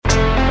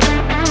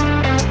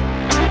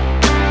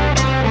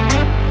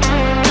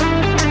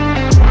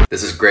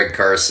This is Greg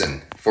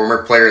Carson,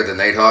 former player of the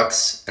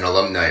Nitehawks and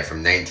alumni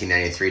from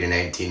 1993 to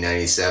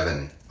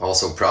 1997.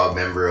 Also proud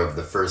member of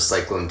the first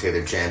Cyclone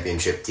Taylor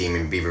Championship team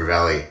in Beaver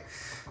Valley.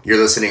 You're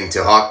listening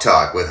to Hawk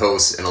Talk with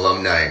hosts and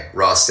alumni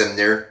Ross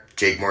Simner,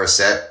 Jake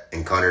Morissette,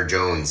 and Connor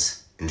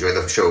Jones. Enjoy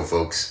the show,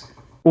 folks.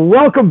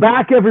 Welcome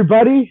back,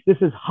 everybody. This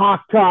is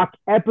Hawk Talk,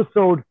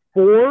 episode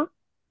 4.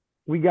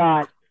 We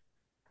got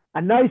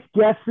a nice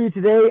guest for you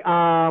today.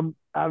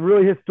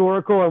 Really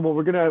historical, and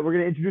we're gonna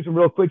introduce him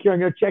real quick here. I'm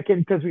gonna check in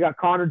because we got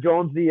Connor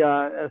Jones,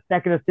 the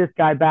second assist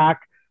guy,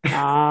 back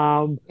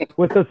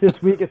with us this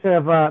week instead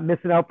of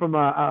missing out from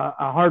a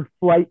hard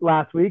flight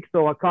last week.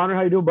 So, Connor,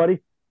 how you doing, buddy?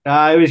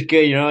 It was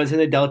good. I was in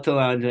the Delta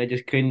Lounge, and I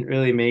just couldn't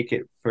really make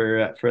it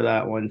for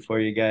that one for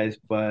you guys.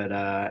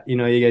 But you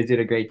guys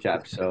did a great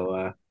job. So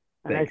a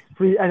nice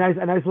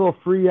little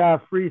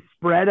free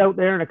spread out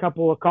there and a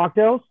couple of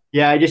cocktails.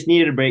 Yeah, I just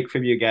needed a break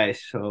from you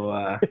guys,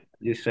 so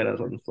just said I was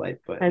on the flight.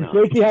 But and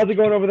no. Jakey, how's it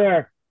going over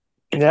there?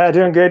 Yeah,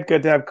 doing good.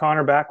 Good to have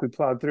Connor back. We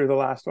plowed through the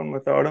last one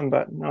without him,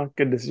 but no,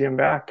 good to see him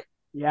back.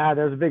 Yeah,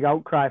 there's a big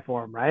outcry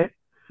for him, right?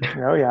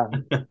 Oh yeah.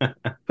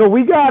 So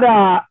we got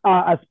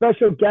a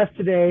special guest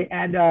today,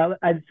 and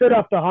I said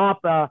off the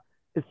hop,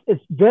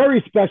 it's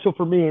very special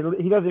for me, and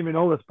he doesn't even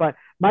know this, but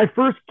my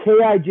first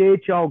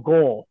KIJHL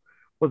goal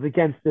was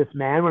against this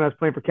man when I was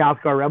playing for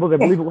Calscar Rebels. I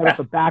believe it went up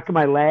the back of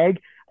my leg.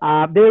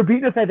 They were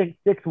beating us, I think,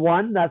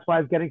 6-1. That's why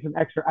I was getting some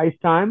extra ice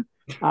time.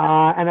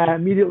 And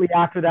immediately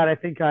after that, I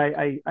think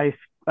I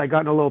got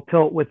in a little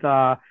tilt with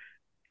a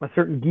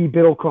certain Guy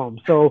Biddlecombe.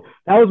 So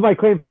that was my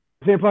claim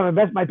to fame,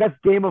 my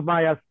best game of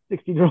my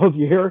 16-year-old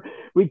year.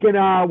 We can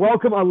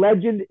welcome a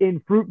legend in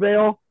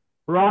Fruitvale,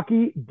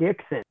 Rocky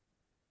Dickson.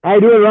 How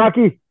you doing,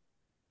 Rocky?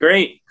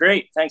 Great.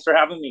 Thanks for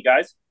having me,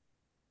 guys.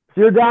 So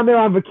you're down there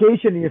on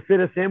vacation and you fit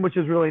us in, which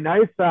is really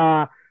nice.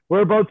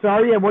 Whereabouts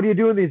are you and what are you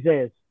doing these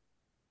days?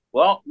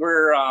 Well,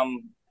 we're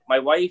my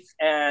wife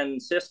and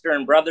sister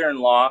and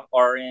brother-in-law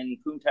are in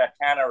Punta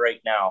Cana right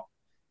now,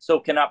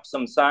 soaking up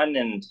some sun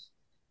and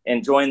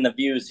enjoying the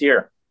views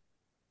here.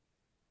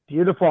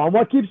 Beautiful. And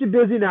what keeps you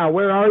busy now?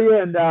 Where are you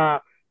and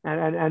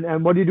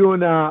what are you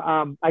doing?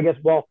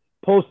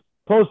 Post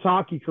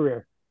hockey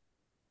career.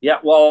 Yeah,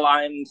 well,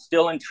 I'm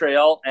still in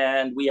trail,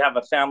 and we have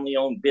a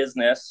family-owned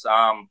business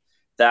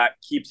that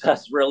keeps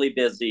us really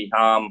busy.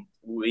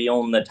 We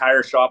own the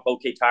tire shop,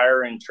 OK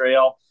Tire and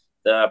Trail,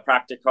 the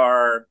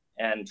Practicar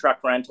and truck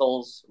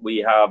rentals. We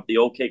have the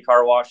OK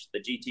Car Wash, the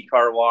GT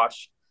Car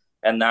Wash,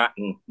 and that.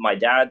 And my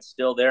dad's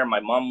still there. My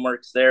mom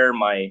works there.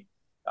 My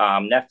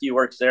nephew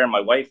works there.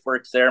 My wife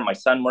works there. My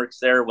son works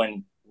there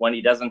when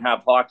he doesn't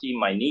have hockey.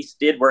 My niece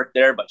did work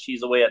there, but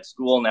she's away at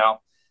school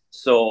now.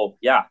 So,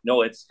 yeah,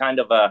 no, it's kind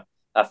of a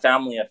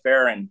family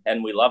affair,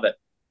 and we love it.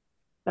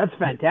 That's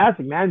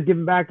fantastic, man.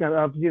 Giving back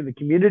to the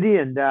community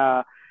and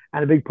a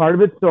big part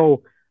of it.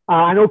 So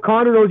I know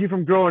Connor knows you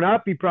from growing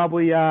up. He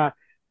probably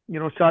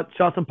shot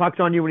some pucks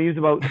on you when he was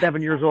about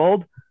 7 years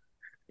old.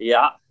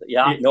 Yeah.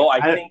 No,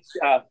 I think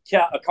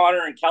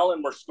Connor and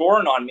Kellen were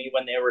scoring on me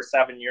when they were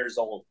 7 years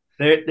old.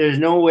 There's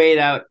no way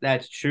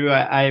that's true.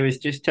 I was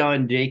just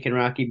telling Jake and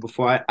Rocky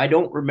before. I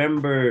don't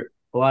remember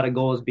a lot of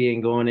goals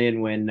going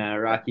in when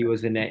Rocky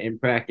was in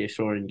practice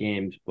or in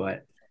games,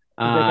 but.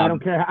 I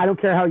don't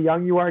care how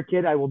young you are,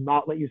 kid. I will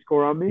not let you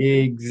score on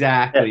me.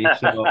 Exactly.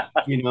 So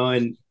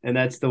and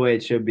that's the way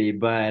it should be.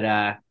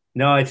 But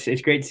no,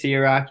 it's great to see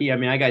you, Rocky. I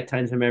mean, I got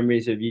tons of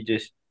memories of you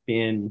just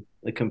being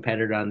a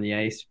competitor on the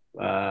ice.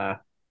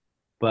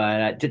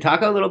 But to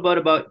talk a little bit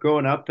about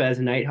growing up as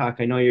a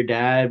Nitehawk, I know your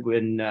dad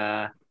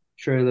and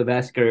Shirley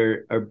Levesque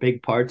are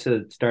big parts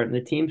of starting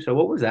the team. So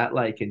what was that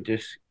like? And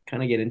just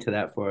kind of get into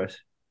that for us.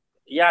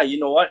 Yeah, you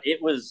know what?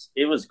 It was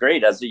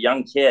great as a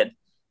young kid.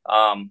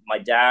 My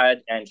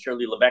dad and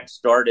Shirley Levesque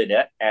started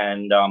it,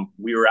 and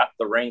we were at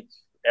the rink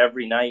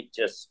every night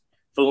just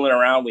fooling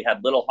around. We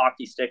had little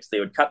hockey sticks. They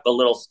would cut the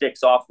little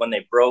sticks off when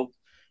they broke,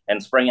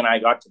 and Spring and I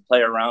got to play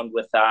around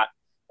with that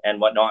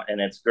and whatnot, and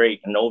it's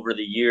great. And over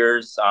the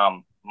years,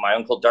 my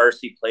uncle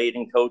Darcy played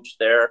and coached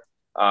there.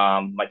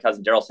 My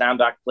cousin Daryl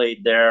Sandbach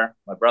played there.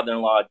 My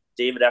brother-in-law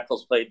David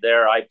Eccles played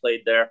there. I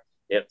played there.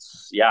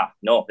 It's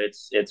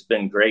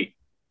been great.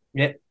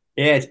 Yeah.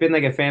 Yeah, it's been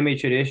like a family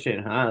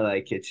tradition, huh?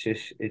 Like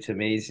it's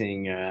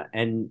amazing.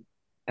 And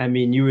I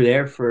mean, you were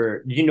there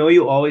did you know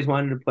you always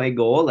wanted to play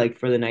goal? Like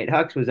for the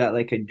Nitehawks, was that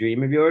like a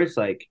dream of yours?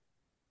 Like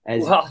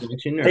once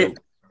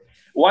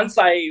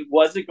I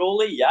was a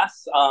goalie,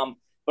 yes.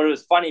 But it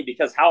was funny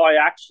because how I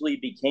actually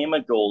became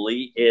a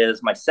goalie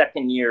is my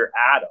second year,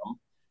 Adam.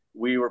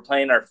 We were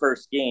playing our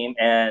first game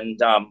and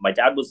my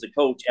dad was the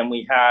coach and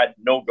we had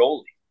no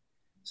goalie.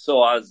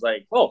 So I was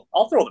like, oh,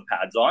 I'll throw the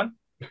pads on.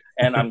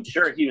 And I'm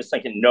sure he was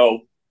thinking,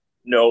 no,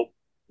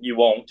 you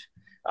won't.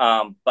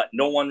 But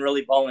no one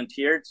really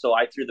volunteered. So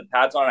I threw the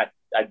pads on.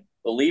 I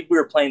believe we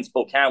were playing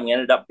Spokane. We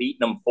ended up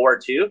beating them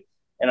 4-2.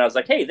 And I was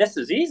like, hey, this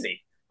is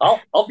easy.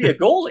 I'll be a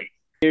goalie.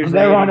 From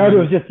there on out, it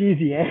was just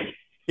easy, eh?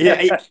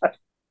 Yeah.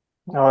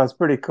 Oh, that's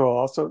pretty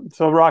cool.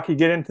 So Rocky,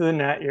 get into the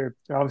net. You're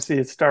obviously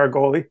a star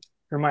goalie.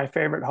 You're my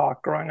favorite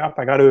Hawk growing up.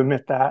 I got to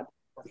admit that.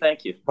 Well,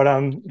 thank you. But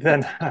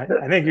then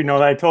I think you know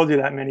that I told you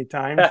that many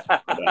times.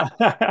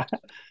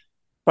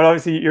 But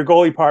obviously, your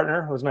goalie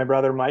partner was my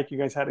brother Mike. You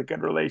guys had a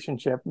good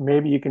relationship.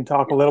 Maybe you can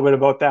talk a little bit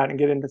about that and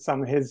get into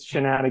some of his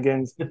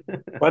shenanigans,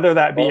 whether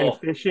that be in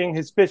fishing,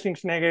 his fishing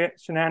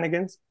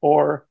shenanigans,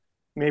 or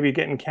maybe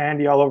getting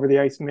candy all over the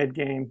ice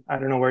mid-game. I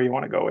don't know where you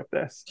want to go with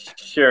this.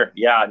 Sure.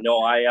 Yeah.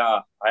 No,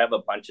 I have a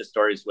bunch of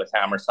stories with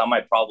Hammer. Some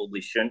I probably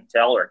shouldn't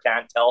tell or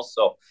can't tell.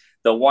 So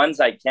the ones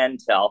I can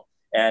tell,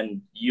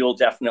 and you'll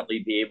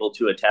definitely be able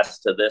to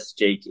attest to this,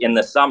 Jake, in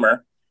the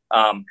summer,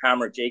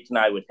 Hammer, Jake, and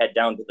I would head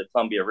down to the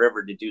Columbia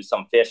River to do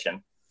some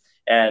fishing.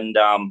 And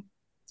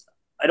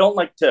I don't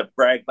like to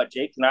brag, but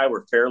Jake and I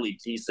were fairly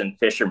decent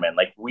fishermen.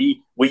 Like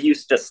we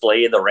used to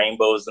slay the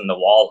rainbows and the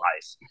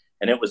walleyes,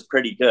 and it was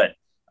pretty good.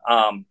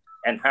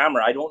 And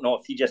Hammer, I don't know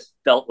if he just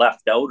felt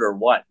left out or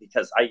what,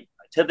 because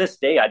to this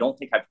day, I don't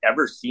think I've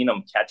ever seen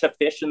him catch a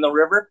fish in the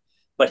river,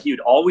 but he would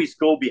always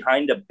go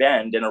behind a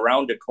bend and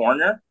around a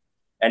corner.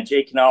 And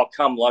Jake and I'll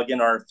come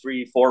lugging our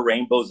 3-4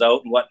 rainbows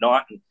out and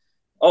whatnot. And,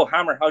 oh,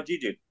 Hammer, how'd you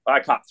do? I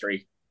caught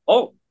 3.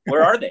 Oh,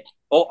 where are they?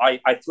 Oh, I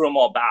threw them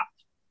all back.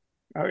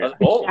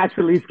 Catch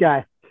release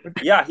guy.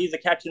 Yeah, he's a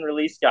catch and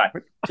release guy.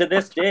 To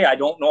this day, I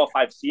don't know if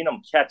I've seen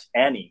him catch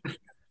any.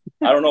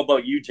 I don't know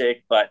about you,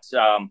 Jake, but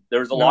there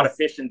was a lot of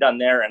fishing done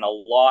there and a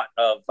lot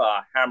of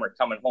Hammer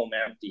coming home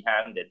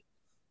empty-handed.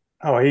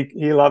 Oh,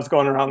 he loves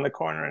going around the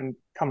corner and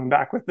coming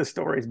back with the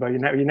stories, but you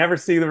never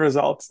see the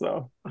results,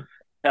 though.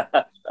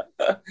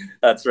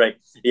 That's right.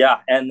 Yeah,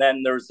 and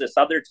then there was this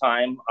other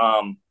time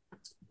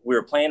we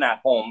were playing at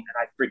home, and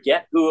I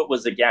forget who it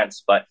was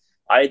against, but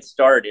I had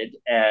started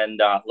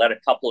and let a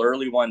couple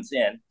early ones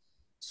in.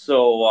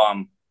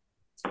 So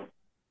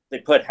they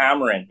put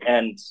Hammer in.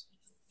 And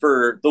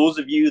for those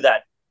of you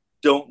that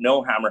don't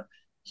know Hammer,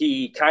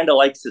 he kind of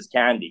likes his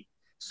candy.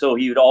 So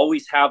he would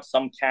always have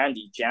some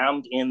candy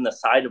jammed in the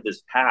side of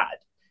his pad,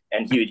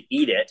 and he would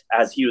eat it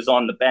as he was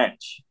on the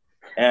bench.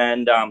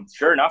 And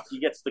sure enough, he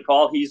gets the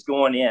call. He's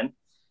going in.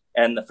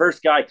 And the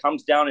first guy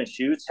comes down and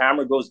shoots.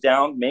 Hammer goes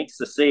down, makes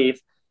the save.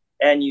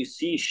 And you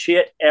see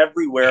shit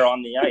everywhere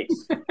on the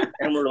ice.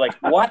 And we're like,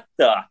 what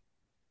the?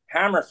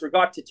 Hammer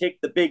forgot to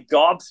take the big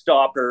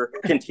gobstopper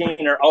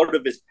container out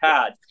of his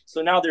pad.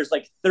 So now there's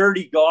like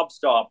 30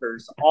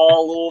 gobstoppers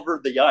all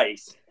over the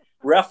ice.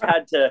 Ref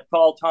had to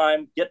call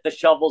time, get the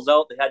shovels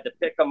out. They had to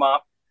pick them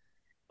up.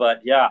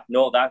 But yeah,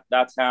 no,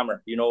 that's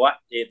Hammer. You know what?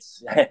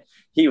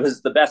 He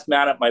was the best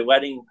man at my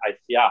wedding.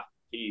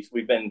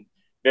 We've been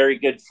very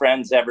good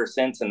friends ever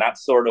since. And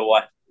that's sort of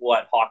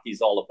what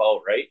hockey's all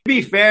about, right? To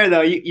be fair,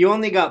 though, you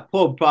only got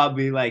pulled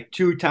probably like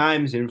 2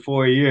 times in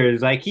 4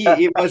 years. Like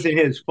it wasn't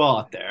his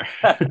fault there.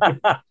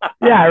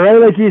 Yeah, right.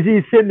 Like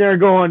he's sitting there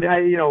going,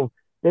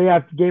 day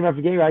after game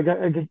after game. I got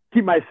to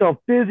keep myself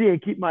busy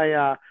and keep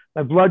my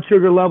my blood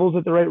sugar levels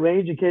at the right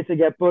range in case I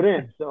get put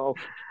in. So,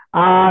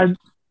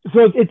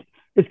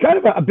 it's kind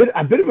of a bit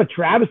of a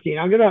travesty.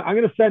 And I'm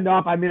gonna send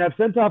off. I mean, I've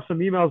sent off some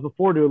emails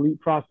before to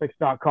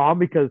EliteProspects.com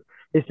because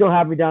they still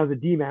have me down as a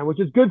D-man, which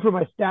is good for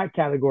my stat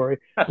category.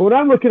 But when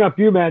I'm looking up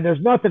you, man,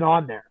 there's nothing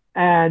on there.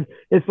 And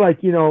it's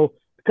like, a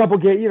couple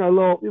games, a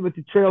little with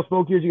the Trail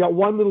Smoke years, you got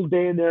one little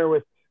day in there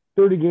with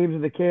 30 games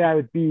of the KI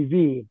with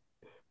BV.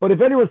 But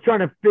if anyone's trying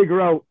to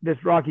figure out this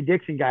Rocky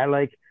Dickson guy,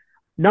 like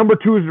number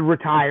 2 is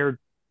retired,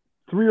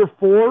 3 or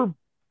 4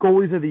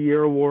 goalies of the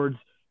year awards,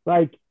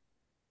 like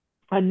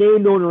a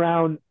name known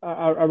around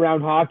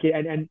hockey.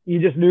 And you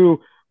just knew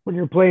when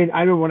you're playing,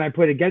 I know when I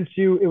played against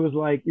you, it was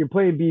like you're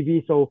playing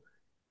BV. So,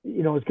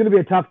 it's going to be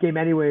a tough game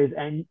anyways.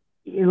 And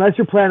unless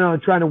you're planning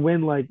on trying to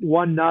win like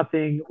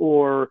 1-0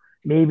 or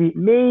maybe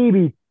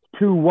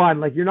 2-1,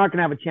 like you're not going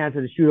to have a chance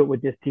at a shootout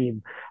with this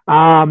team.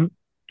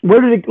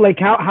 Where did it,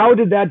 how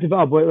did that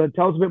develop?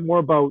 Tell us a bit more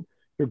about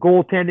your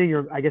goaltending,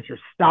 your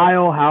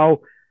style,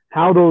 how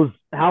all those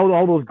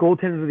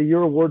goaltenders of the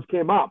year awards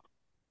came up.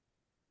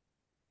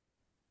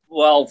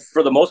 Well,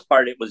 for the most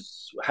part,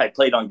 I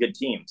played on good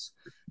teams,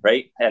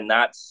 right? And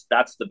that's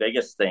the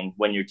biggest thing.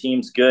 When your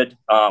team's good,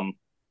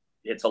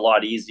 it's a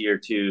lot easier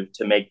to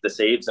make the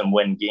saves and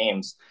win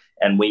games.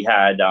 And we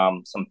had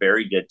some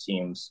very good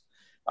teams.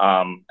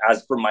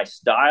 As for my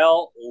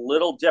style, a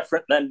little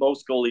different than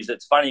most goalies.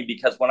 It's funny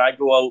because when I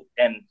go out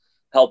and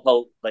help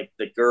out like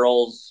the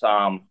girls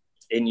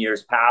in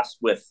years past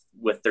with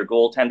their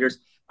goaltenders,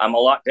 I'm a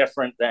lot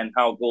different than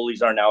how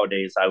goalies are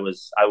nowadays. I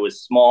was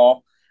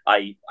small.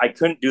 I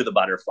couldn't do the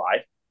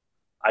butterfly.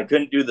 I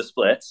couldn't do the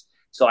splits.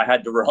 So I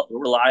had to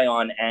rely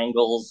on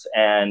angles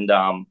and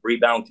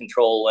rebound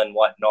control and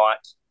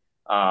whatnot.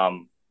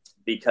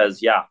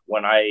 Because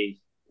when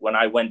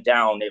I went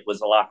down, it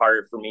was a lot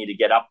harder for me to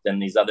get up than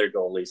these other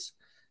goalies.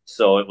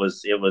 So it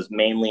was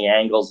mainly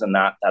angles and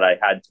that I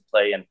had to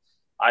play. And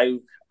I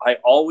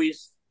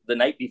always, the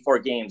night before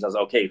games, I was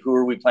okay, who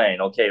are we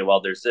playing? Okay,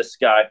 well, there's this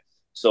guy.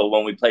 So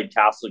when we played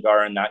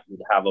Castlegar and that,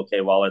 you'd have,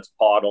 okay, well, it's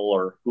Pottle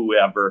or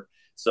whoever.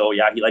 So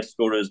he likes to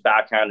go to his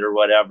backhand or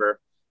whatever.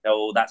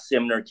 That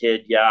Simner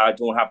kid, I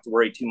don't have to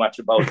worry too much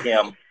about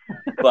him.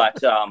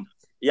 But I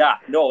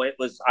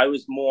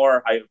would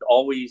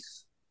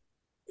always,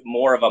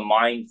 more of a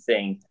mind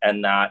thing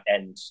and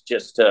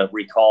just to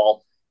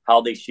recall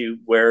how they shoot,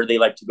 where they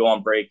like to go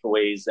on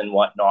breakaways and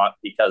whatnot,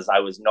 because I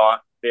was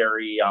not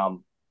very,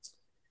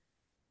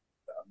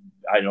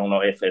 I don't know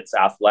if it's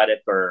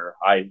athletic or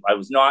I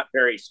was not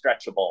very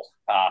stretchable,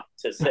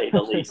 to say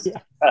the least.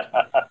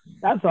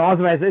 That's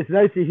awesome. It's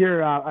nice to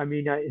hear.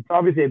 It's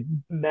obviously a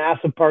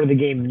massive part of the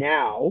game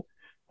now,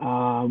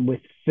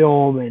 with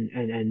film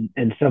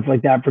and stuff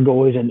like that for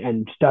goalies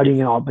and studying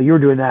and all. But you were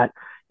doing that,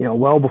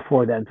 well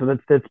before then. So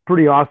that's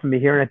pretty awesome to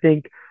hear. And I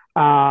think,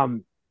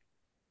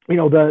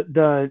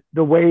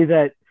 the way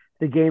that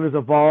the game has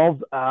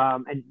evolved,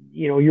 and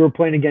you were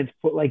playing against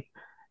like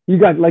you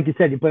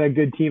said, you play a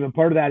good team, and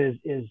part of that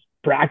is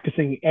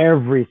practicing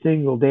every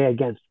single day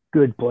against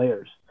good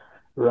players,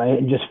 right?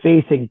 And just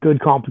facing good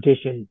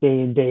competition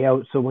day in, day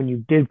out. So when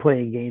you did play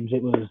in games,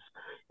 it was,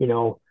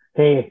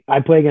 hey,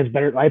 I play against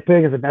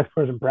the best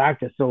players in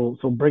practice. So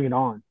bring it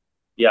on.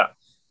 Yeah.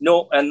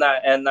 No, and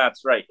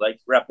that's right. Like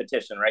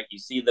repetition, right? You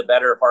see the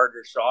better,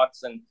 harder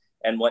shots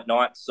and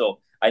whatnot. So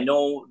I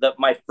know that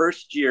my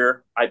first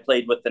year I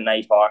played with the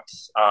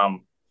Nitehawks.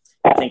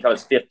 I think I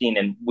was 15,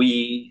 and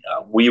we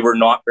were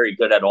not very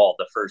good at all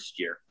the first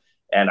year.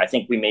 And I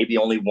think we maybe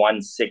only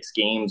won 6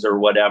 games or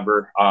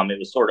whatever. It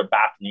was sort of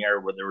back in the air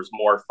where there was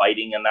more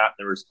fighting in that.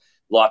 There was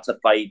lots of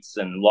fights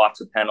and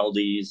lots of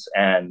penalties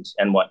and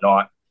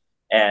whatnot.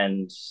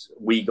 And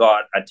we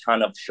got a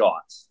ton of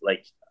shots,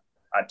 like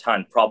a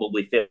ton,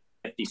 probably 50,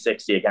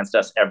 60 against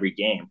us every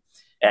game.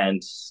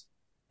 And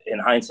in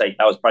hindsight,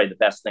 that was probably the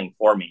best thing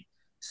for me,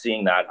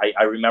 seeing that.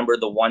 I remember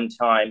the one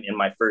time in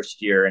my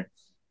first year, and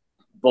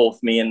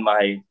both me and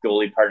my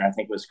goalie partner, I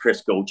think it was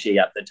Chris Goche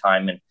at the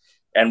time,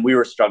 and we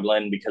were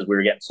struggling because we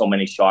were getting so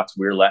many shots.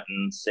 We were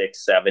letting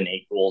 6, 7,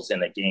 8 goals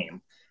in a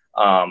game.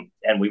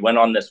 And we went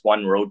on this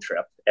one road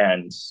trip,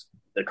 and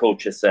the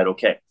coach has said,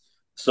 okay,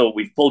 so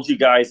we've pulled you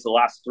guys the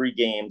last 3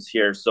 games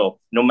here. So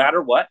no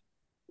matter what,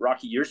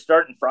 Rocky, you're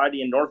starting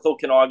Friday in North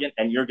Okanagan,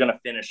 and you're going to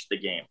finish the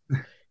game.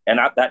 And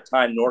at that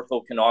time, North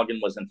Okanagan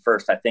was in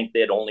first. I think they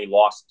had only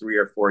lost 3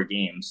 or 4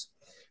 games.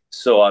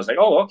 So I was like,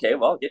 oh, okay,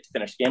 well, get to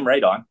finish game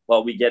right on.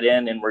 Well, we get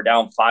in, and we're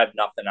down 5-0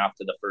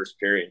 after the first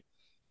period.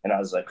 And I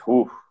was like,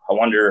 I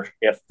wonder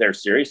if they're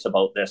serious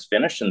about this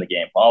finishing the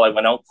game. Well, I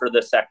went out for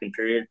the second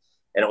period,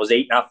 and it was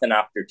 8-0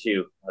 after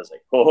 2. I was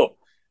like, oh,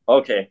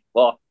 okay.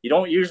 Well, you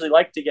don't usually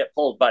like to get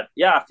pulled, but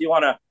yeah, if you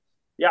want to,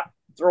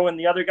 throw in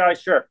the other guy,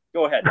 sure,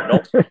 go ahead.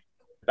 Nope.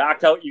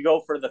 Back out you go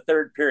for the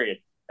third period,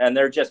 and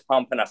they're just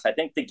pumping us. I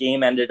think the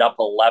game ended up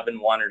 11-1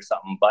 or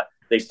something, but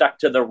they stuck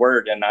to their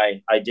word, and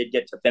I did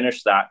get to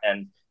finish that.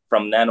 And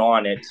from then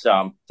on, it's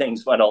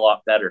things went a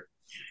lot better.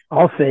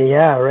 I'll say,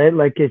 yeah, right.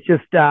 Like it's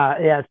just,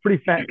 it's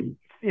pretty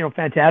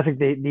fantastic.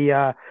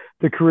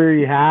 The career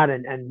you had,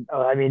 and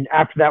I mean,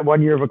 after that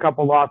 1 year of a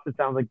couple losses, it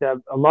sounds like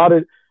a lot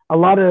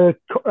of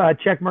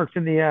check marks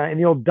in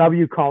the old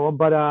W column.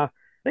 But I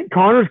think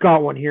Connor's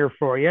got one here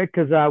for you,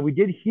 because we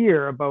did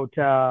hear about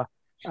a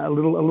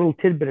little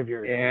tidbit of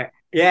yours.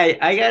 Yeah.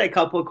 I got a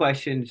couple of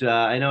questions.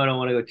 I know I don't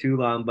want to go too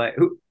long, but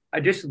I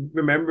just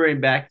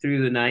remembering back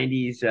through the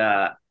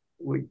 90s.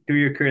 Through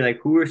your career, like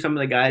who were some of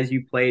the guys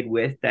you played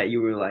with that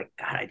you were like,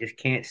 God, I just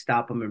can't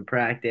stop them in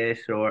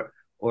practice, or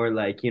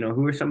like,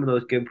 who are some of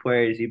those good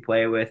players you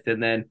play with,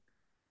 and then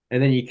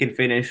you can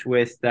finish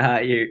with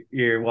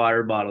your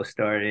water bottle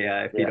story,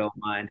 if you don't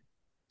mind.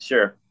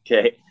 Sure.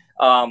 Okay.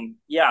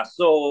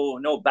 So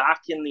no,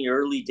 back in the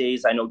early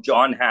days, I know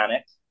John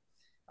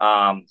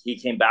Hannock. He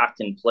came back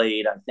and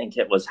played, I think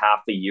it was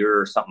half a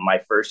year or something my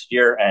first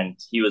year, and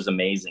he was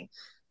amazing.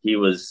 He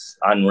was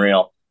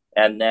unreal.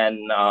 And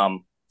then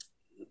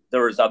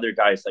there was other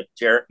guys like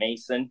Jarrett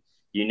Mason.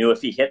 You knew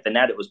if he hit the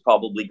net, it was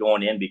probably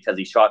going in because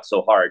he shot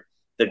so hard.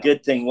 The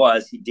good thing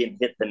was he didn't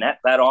hit the net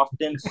that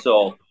often.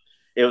 So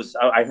it was,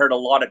 I heard a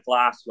lot of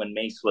glass when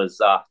Mace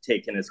was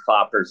taking his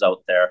clappers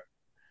out there.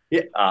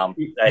 Yeah.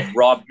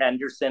 Rob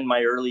Henderson,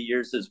 my early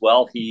years as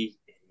well. He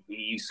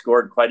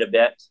scored quite a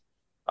bit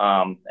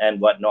and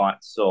whatnot.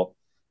 So,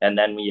 and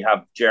then we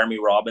have Jeremy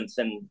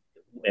Robinson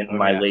in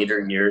my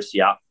later years.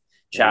 Yeah.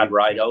 Chad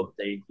Rideout.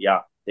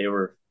 They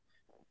were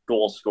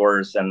goal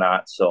scorers and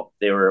that, so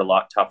they were a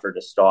lot tougher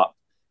to stop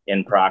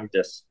in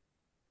practice.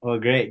 Oh,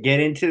 great. Get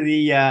into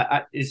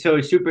the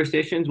so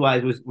superstitions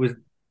wise, was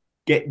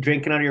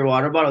drinking out of your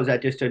water bottle, is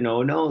that just a no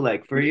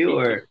like for you,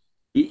 or?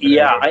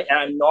 Yeah,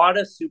 I'm not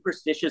a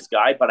superstitious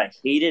guy, but I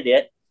hated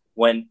it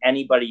when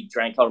anybody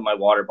drank out of my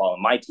water bottle.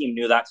 My team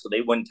knew that, so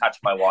they wouldn't touch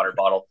my water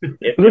bottle.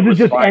 This is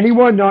just fine.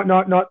 Anyone,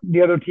 not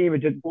the other team.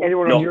 It's just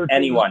anyone. No, on your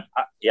anyone.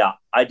 Team?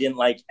 I didn't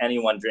like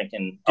anyone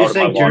drinking just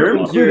out of like my water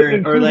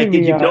germs, bottle. or like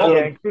did you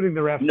including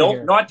the ref?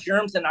 No, not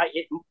germs, and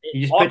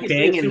you just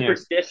obviously put a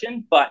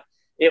superstition, but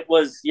it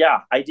was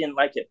I didn't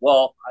like it.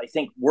 Well, I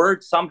think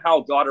word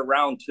somehow got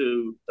around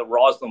to the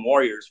Roslyn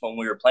Warriors when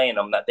we were playing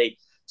them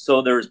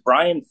so there was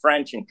Brian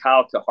French and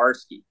Kyle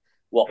Kaharski.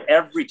 Well,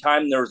 every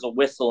time there was a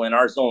whistle in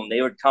our zone,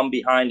 they would come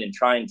behind and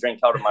try and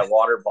drink out of my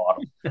water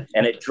bottle.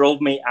 And it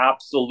drove me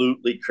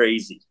absolutely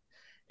crazy.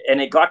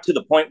 And it got to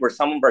the point where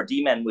some of our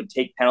D-men would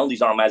take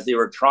penalties on them as they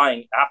were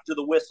trying, after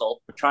the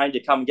whistle, trying to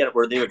come get it,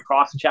 where they would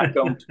cross-check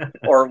them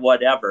or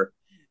whatever.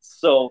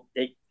 So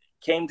it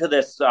came to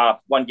this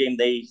one game,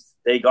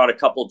 they got a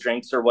couple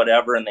drinks or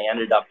whatever, and they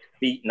ended up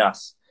beating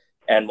us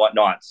and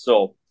whatnot.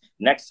 So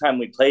next time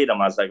we played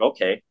them, I was like,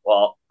 okay,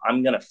 well,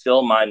 I'm going to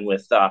fill mine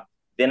with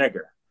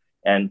vinegar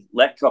and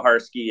let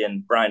Koharski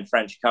and Brian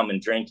French come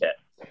and drink it.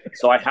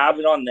 So I have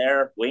it on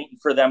there waiting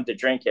for them to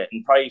drink it.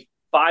 And probably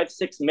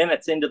 5-6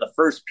 minutes into the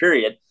first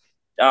period,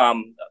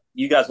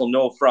 you guys will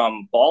know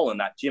from ballin'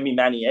 that Jimmy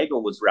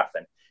Maniego was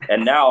reffing.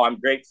 And now I'm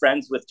great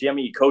friends with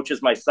Jimmy. He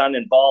coaches my son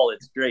in ball.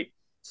 It's great.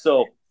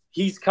 So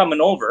he's coming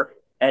over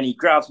and he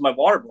grabs my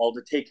water bottle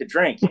to take a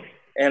drink.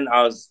 And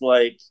I was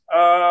like,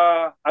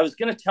 I was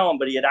going to tell him,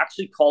 but he had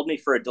actually called me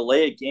for a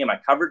delay of game. I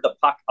covered the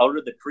puck out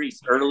of the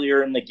crease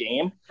earlier in the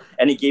game,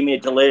 and he gave me a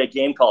delay of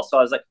game call. So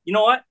I was like, you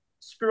know what?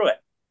 Screw it.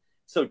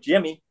 So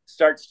Jimmy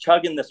starts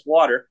chugging this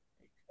water,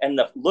 and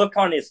the look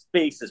on his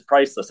face is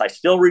priceless. I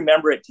still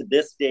remember it to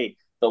this day,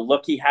 the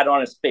look he had on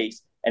his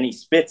face, and he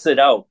spits it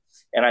out.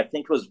 And I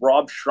think it was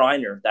Rob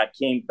Schreiner that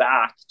came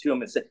back to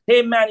him and said,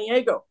 hey,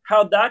 Maniego,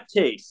 how'd that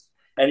taste?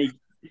 And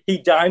he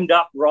dimed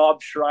up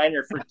Rob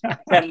Schreiner for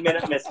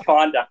 10-minute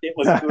misconduct. It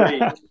was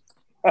great.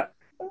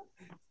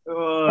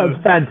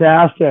 That's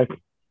fantastic.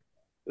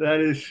 That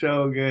is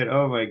so good.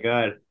 Oh my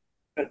God.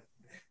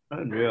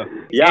 Unreal.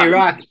 Yeah. Hey,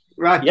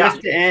 Rock, Yeah.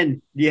 just to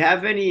end, do you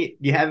have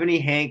any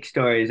Hank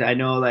stories? I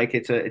know like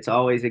it's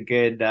always a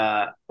good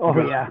draw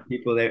for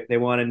people. They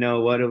want to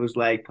know what it was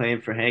like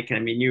playing for Hank. And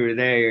I mean, you were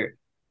there.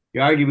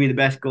 You're arguably the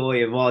best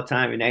goalie of all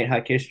time in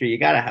Nitehawk history. You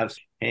got to have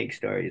some Hank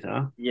stories,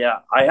 huh? Yeah,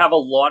 I have a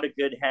lot of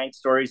good Hank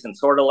stories, and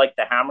sort of like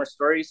the Hammer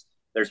stories,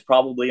 there's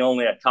probably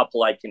only a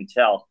couple I can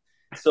tell.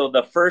 So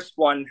the first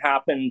one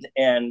happened,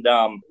 and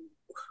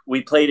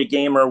we played a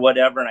game or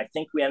whatever, and I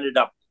think we ended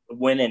up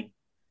winning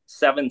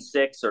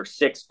 7-6 or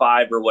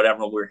 6-5 or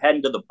whatever. We were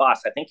heading to the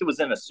bus. I think it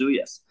was in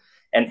Asuyas,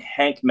 and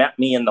Hank met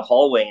me in the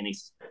hallway, and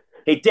he's,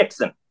 hey,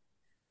 Dickson,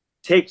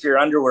 take your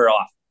underwear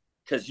off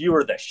because you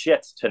were the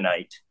shits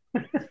tonight.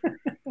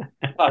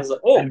 I was like,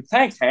 oh,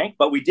 thanks, Hank.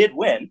 But we did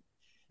win.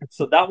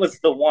 So that was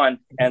the one.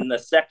 And the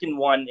second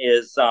one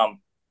is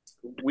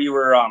we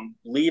were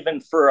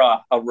leaving for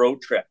a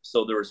road trip.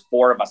 So there was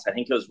 4 of us. I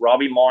think it was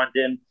Robbie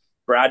Mondin,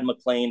 Brad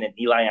McLean, and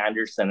Eli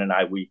Anderson and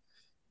I.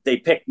 They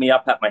picked me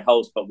up at my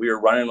house, but we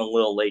were running a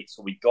little late.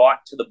 So we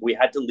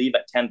had to leave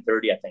at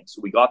 10:30, I think.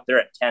 So we got there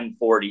at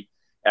 10:40.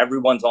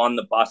 Everyone's on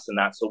the bus and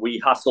that. So we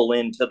hustle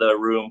into the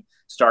room,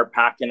 start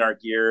packing our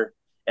gear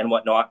and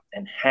whatnot.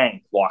 And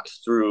Hank walks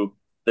through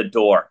the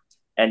door,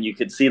 and you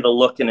could see the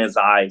look in his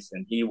eyes,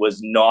 and he was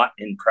not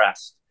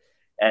impressed.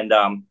 And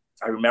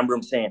I remember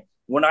him saying,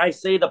 when I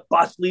say the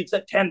bus leaves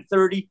at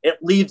 10:30, it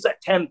leaves at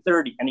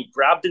 10:30. And he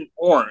grabbed an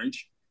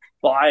orange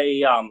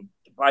by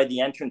the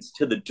entrance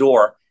to the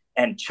door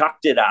and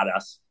chucked it at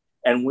us.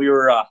 And we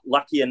were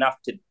lucky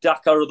enough to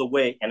duck out of the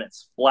way, and it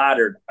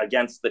splattered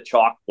against the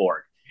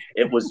chalkboard.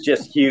 It was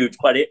just huge,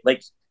 but it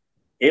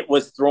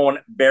was thrown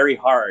very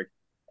hard.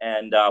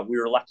 And we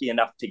were lucky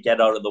enough to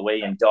get out of the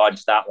way and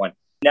dodge that one.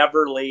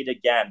 Never laid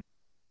again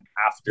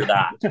after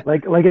that.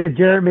 like a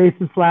Jarrett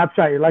Mason slap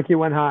shot. You're lucky you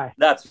went high.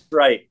 That's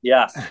right.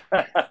 Yes.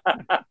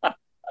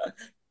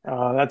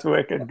 That's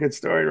wicked. Good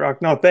story,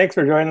 Rock. No, thanks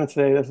for joining us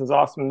today. This is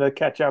awesome to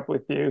catch up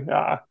with you.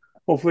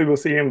 Hopefully we'll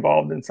see you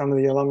involved in some of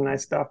the alumni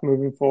stuff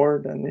moving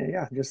forward. And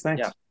just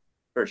thanks. Yeah,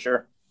 for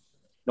sure.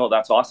 No,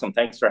 that's awesome.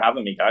 Thanks for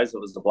having me, guys. It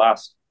was a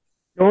blast.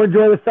 Go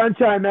enjoy the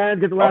sunshine, man.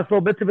 Get the last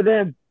little bits of it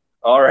in.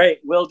 All right.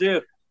 Will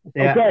do.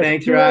 Yeah. Okay.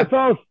 Thanks, Rock.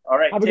 All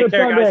right. Have a good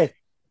Sunday. Guys.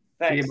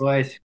 Thanks. See you,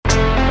 boys.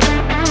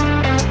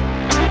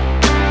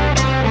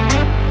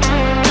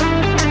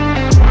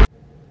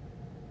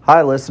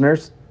 Hi,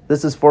 listeners.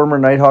 This is former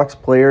Nitehawks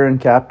player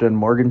and captain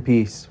Morgan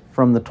Peace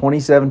from the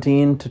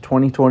 2017 to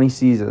 2020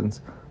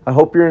 seasons. I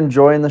hope you're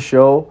enjoying the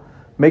show.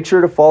 Make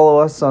sure to follow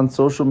us on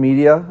social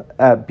media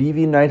at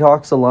BV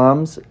Nitehawks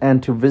Alums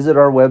and to visit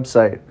our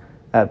website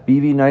at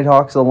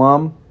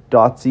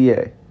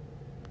bvnighthawksalum.ca.